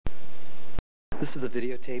This is the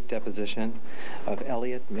videotape deposition of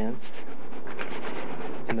Elliot, Mintz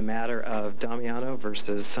in the matter of Damiano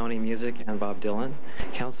versus Sony Music and Bob Dylan.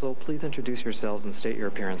 Counsel, please introduce yourselves and state your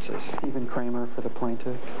appearances. Stephen Kramer for the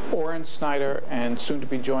plaintiff. Orrin Snyder, and soon to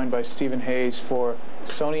be joined by Stephen Hayes for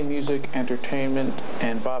Sony Music Entertainment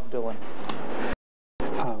and Bob Dylan.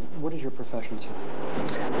 What is your profession, sir?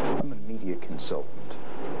 I'm a media consultant.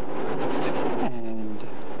 And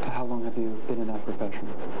how long have you been in that profession?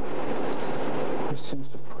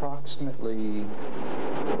 Since approximately,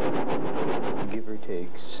 give or take,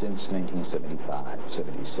 since 1975,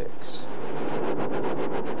 76.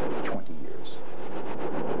 20 years.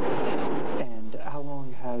 And how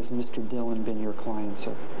long has Mr. Dylan been your client,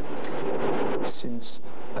 sir? Since,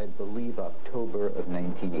 I believe, October of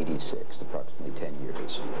 1986, approximately 10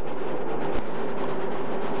 years.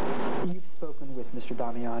 You've spoken with Mr.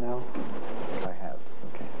 Damiano? I have.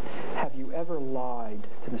 Okay. Have you ever lied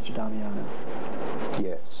to Mr. Damiano?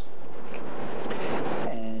 Yes.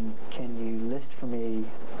 And can you list for me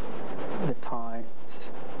the times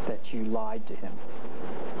that you lied to him?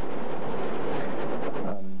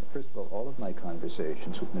 First of all of my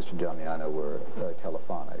conversations with Mr. Damiano were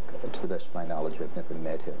telephonic. To the best of my knowledge, I've never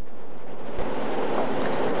met him.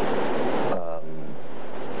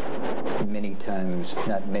 Many times,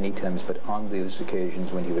 not many times, but on those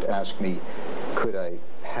occasions when he would ask me, could I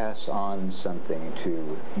pass on something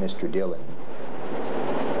to Mr. Dylan,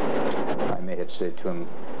 I may have said to him,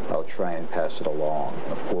 I'll try and pass it along,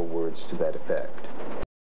 4 words to that effect.